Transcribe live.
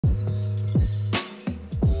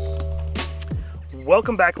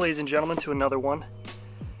Welcome back, ladies and gentlemen, to another one.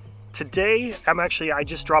 Today, I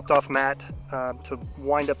just dropped off Matt to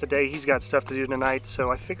wind up the day. He's got stuff to do tonight, so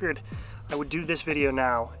I figured I would do this video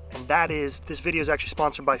now. And that is, this video is actually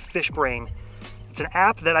sponsored by FishBrain. It's an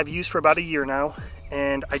app that I've used for about a year now,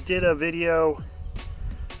 and I did a video,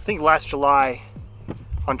 I think last July,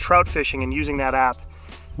 on trout fishing and using that app.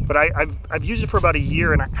 But I've used it for about a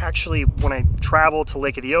year, and actually when I travel to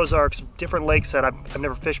Lake of the Ozarks, different lakes that I've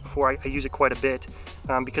never fished before, I use it quite a bit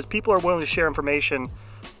because people are willing to share information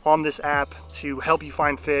on this app to help you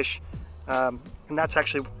find fish, and that's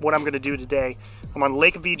actually what I'm going to do today. I'm on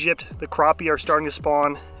Lake of Egypt. The crappie are starting to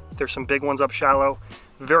spawn. There's some big ones up shallow.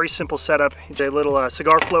 Very simple setup. It's a little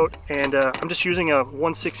cigar float, and I'm just using a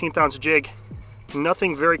 1/16 ounce jig.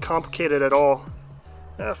 Nothing very complicated at all.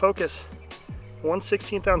 Focus.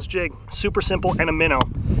 1/16 ounce jig, super simple, and a minnow.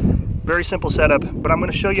 Very simple setup, but I'm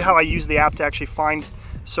going to show you how I use the app to actually find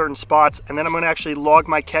certain spots, and then I'm going to actually log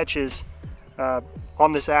my catches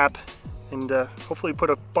on this app, and hopefully put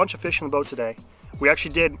a bunch of fish in the boat today.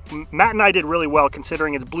 Matt and I did really well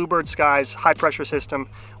considering it's bluebird skies, high pressure system.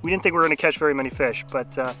 We didn't think we were going to catch very many fish,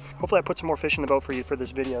 but hopefully I put some more fish in the boat for you for this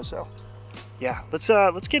video. So yeah,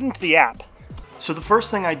 let's get into the app. So the first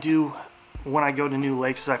thing I do when I go to new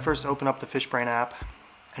lakes is I first open up the FishBrain app,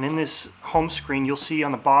 and in this home screen you'll see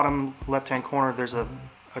on the bottom left hand corner there's a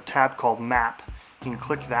tab called Map. You can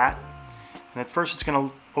click that, and at first it's going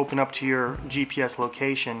to open up to your GPS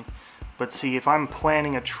location, but see, if I'm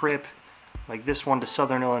planning a trip like this one to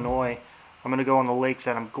southern Illinois, I'm going to go on the lake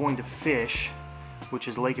that I'm going to fish, which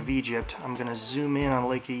is Lake of Egypt. I'm going to zoom in on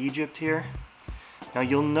Lake of Egypt here. Now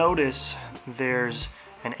you'll notice there's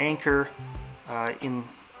an anchor in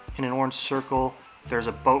an orange circle. There's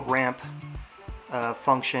a boat ramp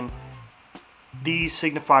function. These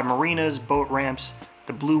signify marinas, boat ramps.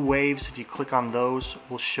 The blue waves, if you click on those,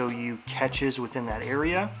 will show you catches within that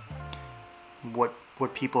area. What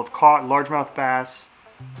people have caught: largemouth bass,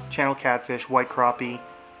 channel catfish, white crappie.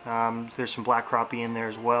 There's some black crappie in there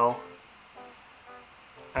as well.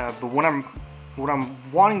 But what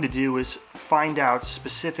I'm wanting to do is find out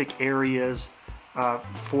specific areas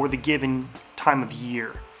for the given time of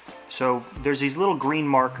year. So there's these little green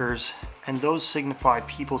markers, and those signify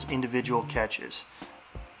people's individual catches.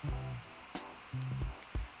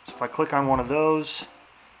 So if I click on one of those,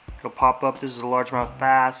 it'll pop up. This is a largemouth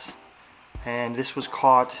bass, and this was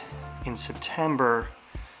caught in September.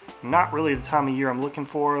 Not really the time of year I'm looking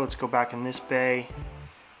for. Let's go back in this bay.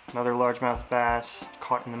 Another largemouth bass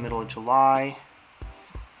caught in the middle of July.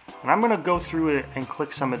 And I'm going to go through it and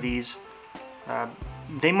click some of these.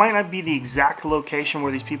 They might not be the exact location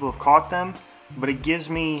where these people have caught them, but it gives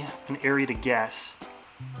me an area to guess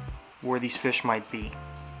where these fish might be.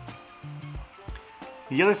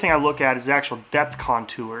 The other thing I look at is the actual depth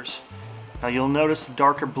contours. Now you'll notice the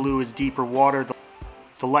darker blue is deeper water,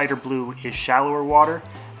 the lighter blue is shallower water,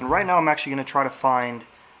 and right now I'm actually going to try to find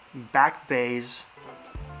back bays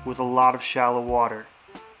with a lot of shallow water.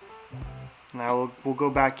 Now we'll go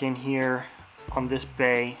back in here on this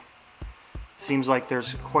bay. Seems like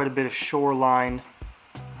there's quite a bit of shoreline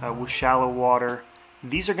with shallow water.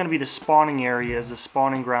 These are going to be the spawning areas, the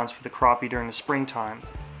spawning grounds for the crappie during the springtime.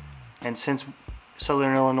 And since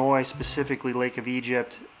southern Illinois, specifically Lake of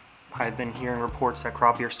Egypt, I've been hearing reports that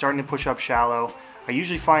crappie are starting to push up shallow. I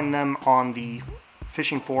usually find them on the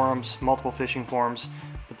fishing forums, multiple fishing forums,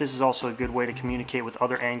 but this is also a good way to communicate with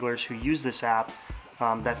other anglers who use this app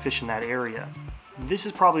that fish in that area. This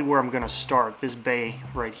is probably where I'm going to start, this bay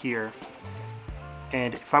right here.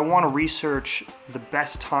 And if I want to research the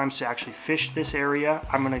best times to actually fish this area,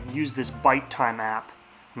 I'm going to use this Bite Time app.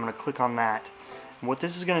 I'm going to click on that. And what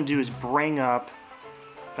this is going to do is bring up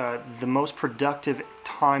the most productive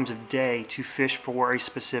times of day to fish for a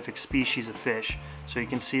specific species of fish. So you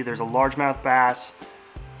can see there's a largemouth bass,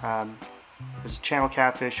 there's a channel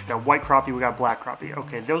catfish, we got white crappie, we got black crappie.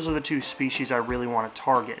 Okay, those are the two species I really want to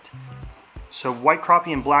target. So white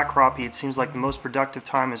crappie and black crappie, it seems like the most productive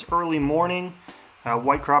time is early morning.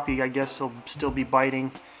 White crappie, I guess, will still be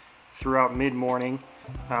biting throughout mid-morning.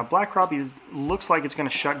 Black crappie looks like it's going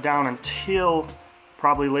to shut down until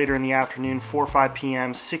probably later in the afternoon, 4 or 5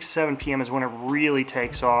 p.m. 6, 7 p.m. is when it really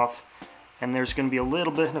takes off, and there's going to be a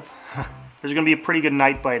little bit of there's going to be a pretty good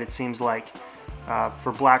night bite, it seems like,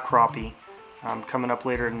 for black crappie coming up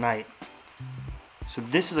later at night. So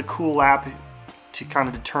this is a cool app to kind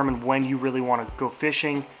of determine when you really want to go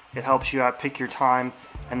fishing. It helps you out pick your time.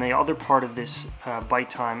 And the other part of this Bite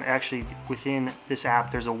Time, actually within this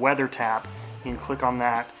app, there's a weather tab. You can click on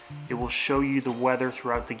that. It will show you the weather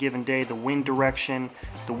throughout the given day, the wind direction.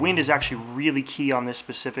 The wind is actually really key on this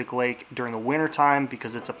specific lake during the winter time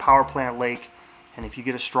because it's a power plant lake. And if you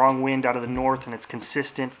get a strong wind out of the north and it's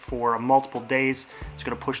consistent for multiple days, it's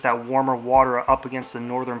going to push that warmer water up against the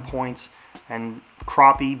northern points, and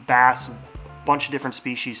crappie, bass, a bunch of different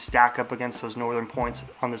species stack up against those northern points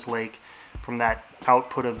on this lake from that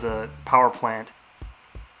output of the power plant.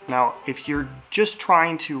 Now, if you're just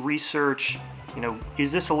trying to research,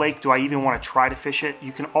 is this a lake? Do I even want to try to fish it?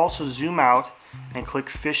 You can also zoom out and click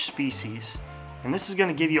fish species. And this is going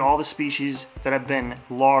to give you all the species that have been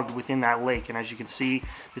logged within that lake. And as you can see,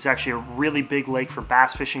 this is actually a really big lake for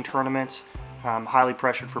bass fishing tournaments, highly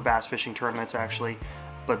pressured for bass fishing tournaments actually.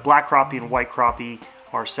 But black crappie and white crappie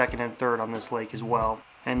are second and third on this lake as well.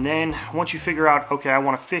 And then once you figure out, okay, I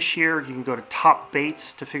want to fish here, you can go to top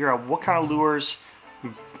baits to figure out what kind of lures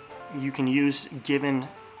you can use given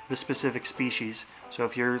the specific species. So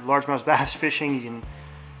if you're largemouth bass fishing, you can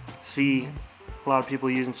see a lot of people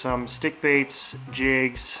using some stick baits,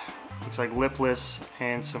 jigs, looks like lipless,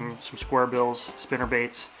 and some square bills, spinner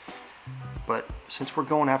baits. But since we're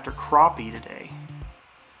going after crappie today,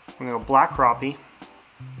 we're going to go black crappie.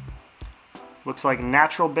 Looks like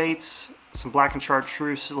natural baits, some black and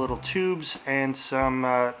chartreuse little tubes, and some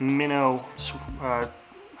minnow, I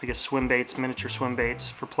guess swim baits, miniature swim baits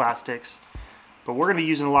for plastics. But we're going to be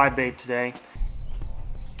using live bait today.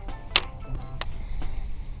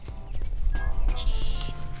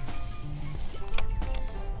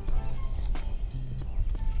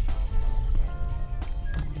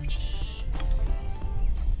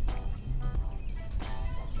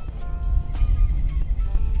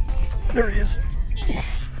 There he is.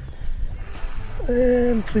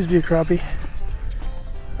 And please be a crappie.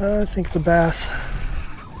 I think it's a bass.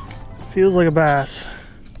 Feels like a bass.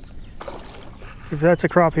 If that's a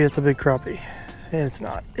crappie, it's a big crappie. And it's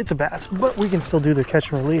not. It's a bass, but we can still do the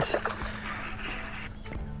catch and release.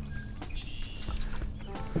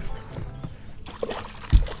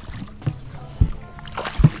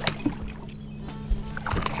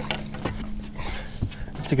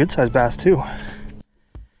 It's a good sized bass too.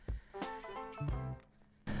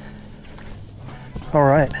 All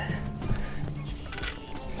right,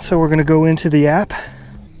 so we're gonna go into the app,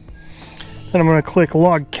 and I'm gonna click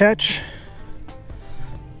log catch,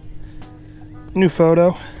 new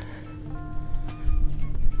photo,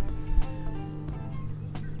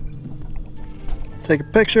 take a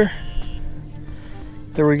picture,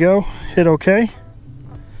 there we go, hit OK.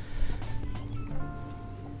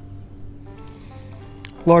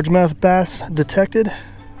 Largemouth bass detected,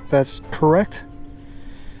 that's correct.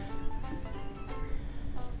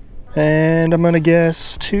 And I'm gonna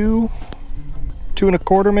guess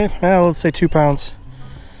 2.25 maybe. Let's say 2 pounds.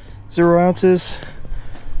 0 ounces.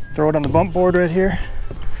 Throw it on the bump board right here.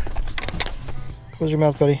 Close your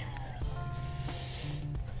mouth, buddy.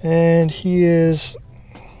 And he's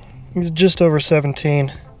just over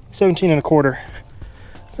 17. 17.25.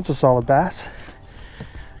 That's a solid bass.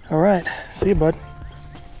 All right, see you, bud.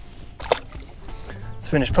 Let's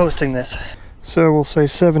finish posting this. So we'll say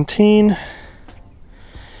 17.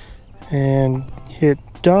 And hit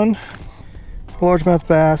done. Largemouth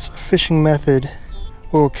bass fishing method,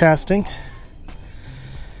 oil casting,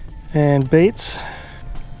 and baits,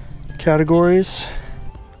 categories,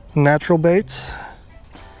 natural baits,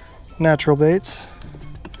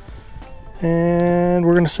 and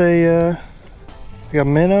we're gonna say I got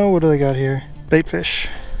minnow. What do they got here? Bait fish,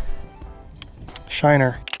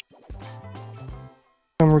 shiner.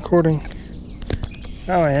 I'm recording.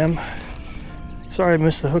 Now I am. Sorry I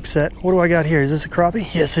missed the hook set. What do I got here? Is this a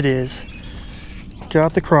crappie? Yes it is.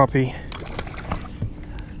 Got the crappie.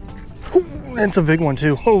 Ooh, that's a big one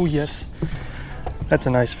too. Oh yes. That's a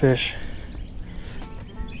nice fish.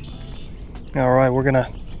 Alright, we're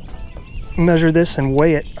gonna measure this and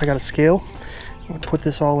weigh it. I got a scale. I'm gonna put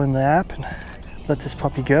this all in the app and let this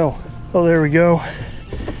puppy go. Oh, there we go.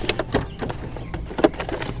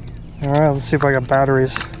 Alright, let's see if I got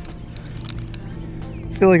batteries.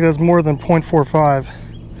 I feel like that's more than 0.45.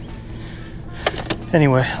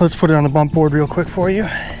 Anyway, let's put it on the bump board real quick for you.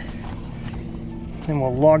 And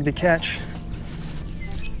we'll log the catch.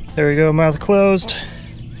 There we go, mouth closed.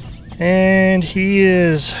 And he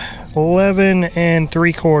is 11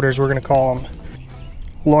 3/4, we're gonna call him.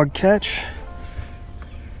 Log catch.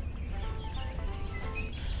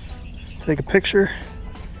 Take a picture.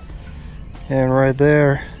 And right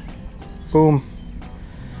there, boom.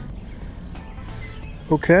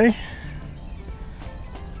 Okay.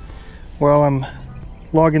 Well, I'm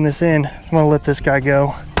logging this in. I'm gonna let this guy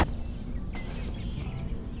go.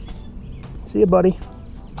 See ya, buddy.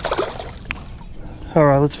 All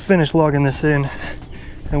right, let's finish logging this in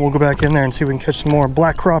and we'll go back in there and see if we can catch some more.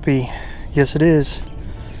 Black crappie, yes it is.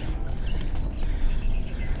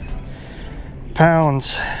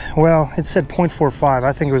 pounds. Well, it said 0.45.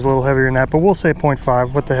 I think it was a little heavier than that, but we'll say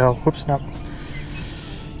 0.5. What the hell? Whoops, no.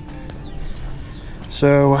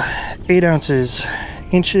 So 8 ounces,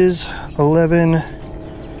 inches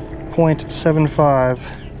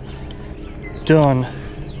 11.75. Done.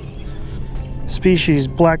 Species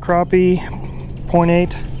black crappie,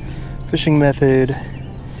 0.8. Fishing method,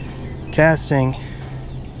 casting.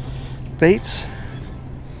 Baits,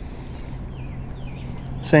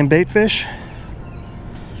 same bait fish.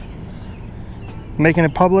 Making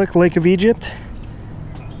it public, Lake of Egypt.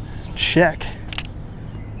 Check.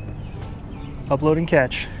 Upload and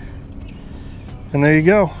catch. And there you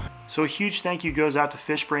go. So a huge thank you goes out to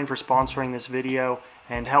FishBrain for sponsoring this video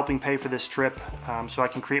and helping pay for this trip so I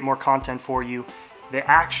can create more content for you. They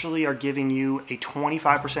actually are giving you a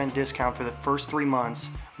 25% discount for the first 3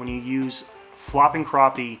 months when you use Flopping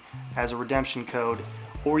Crappie as a redemption code,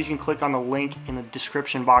 or you can click on the link in the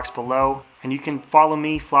description box below, and you can follow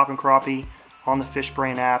me, Flopping Crappie, on the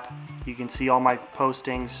FishBrain app. You can see all my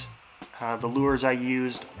postings, the lures I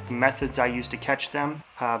used, the methods I used to catch them.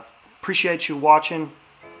 Appreciate you watching.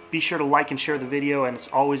 Be sure to like and share the video, and as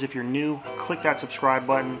always, if you're new, click that subscribe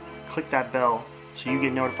button, click that bell so you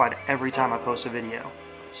get notified every time I post a video.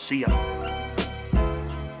 See ya.